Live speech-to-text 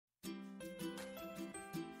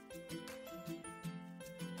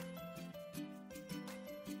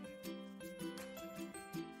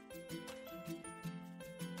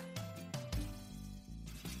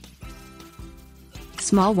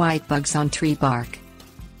Small white bugs on tree bark.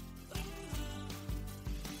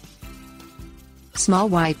 Small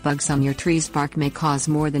white bugs on your tree's bark may cause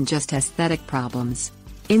more than just aesthetic problems.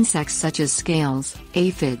 Insects such as scales,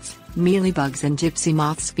 aphids, mealybugs and gypsy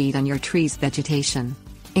moths feed on your tree's vegetation.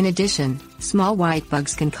 In addition, small white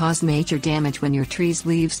bugs can cause major damage when your tree's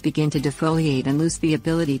leaves begin to defoliate and lose the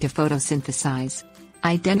ability to photosynthesize.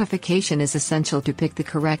 Identification is essential to pick the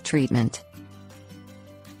correct treatment.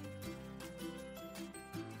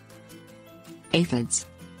 Aphids.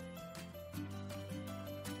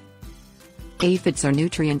 Aphids are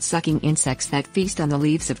nutrient-sucking insects that feast on the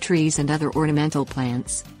leaves of trees and other ornamental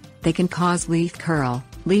plants. They can cause leaf curl,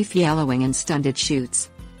 leaf yellowing and stunted shoots.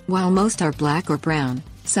 While most are black or brown,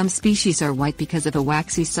 some species are white because of a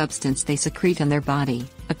waxy substance they secrete on their body,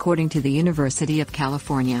 according to the University of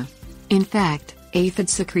California. In fact,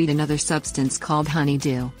 aphids secrete another substance called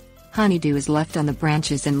honeydew. Honeydew is left on the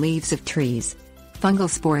branches and leaves of trees. Fungal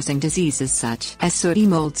spores and diseases such as sooty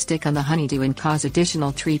mold stick on the honeydew and cause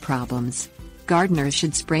additional tree problems. Gardeners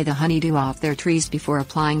should spray the honeydew off their trees before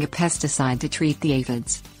applying a pesticide to treat the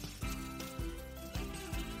aphids.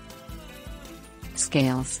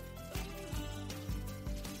 Scales.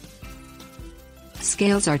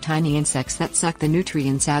 Scales are tiny insects that suck the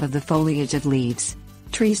nutrients out of the foliage of leaves.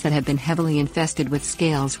 Trees that have been heavily infested with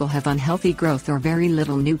scales will have unhealthy growth or very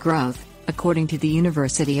little new growth, according to the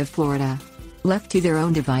University of Florida. Left to their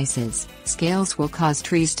own devices, scales will cause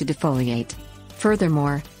trees to defoliate.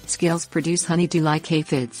 Furthermore, scales produce honeydew-like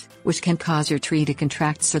aphids, which can cause your tree to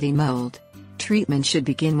contract sooty mold. Treatment should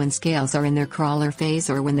begin when scales are in their crawler phase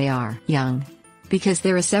or when they are young. Because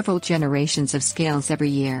there are several generations of scales every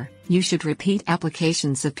year, you should repeat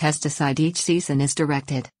applications of pesticide each season as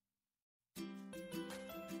directed.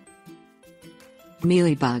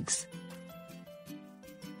 Mealybugs.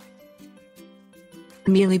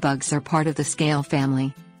 Mealybugs are part of the scale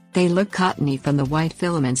family. They look cottony from the white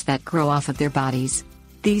filaments that grow off of their bodies.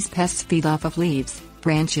 These pests feed off of leaves,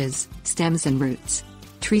 branches, stems and roots.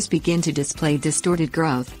 Trees begin to display distorted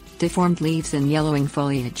growth, deformed leaves and yellowing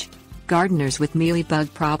foliage. Gardeners with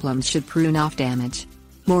mealybug problems should prune off damage.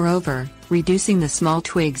 Moreover, reducing the small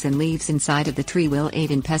twigs and leaves inside of the tree will aid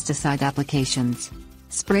in pesticide applications.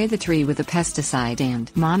 Spray the tree with a pesticide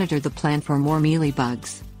and monitor the plant for more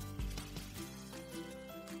mealybugs.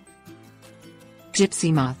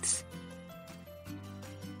 Gypsy moths.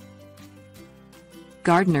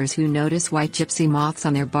 Gardeners who notice white gypsy moths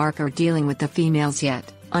on their bark are dealing with the females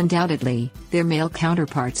yet, undoubtedly, their male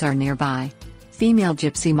counterparts are nearby. Female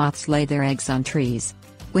gypsy moths lay their eggs on trees.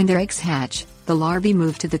 When their eggs hatch, the larvae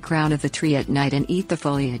move to the crown of the tree at night and eat the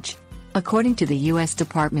foliage. According to the U.S.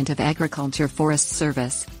 Department of Agriculture Forest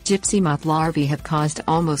Service, gypsy moth larvae have caused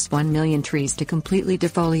almost 1 million trees to completely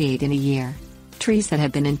defoliate in a year. Trees that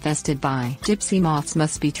have been infested by gypsy moths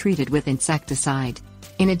must be treated with insecticide.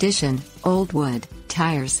 In addition, old wood,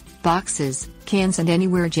 tires, boxes, cans and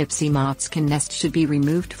anywhere gypsy moths can nest should be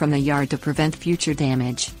removed from the yard to prevent future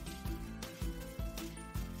damage.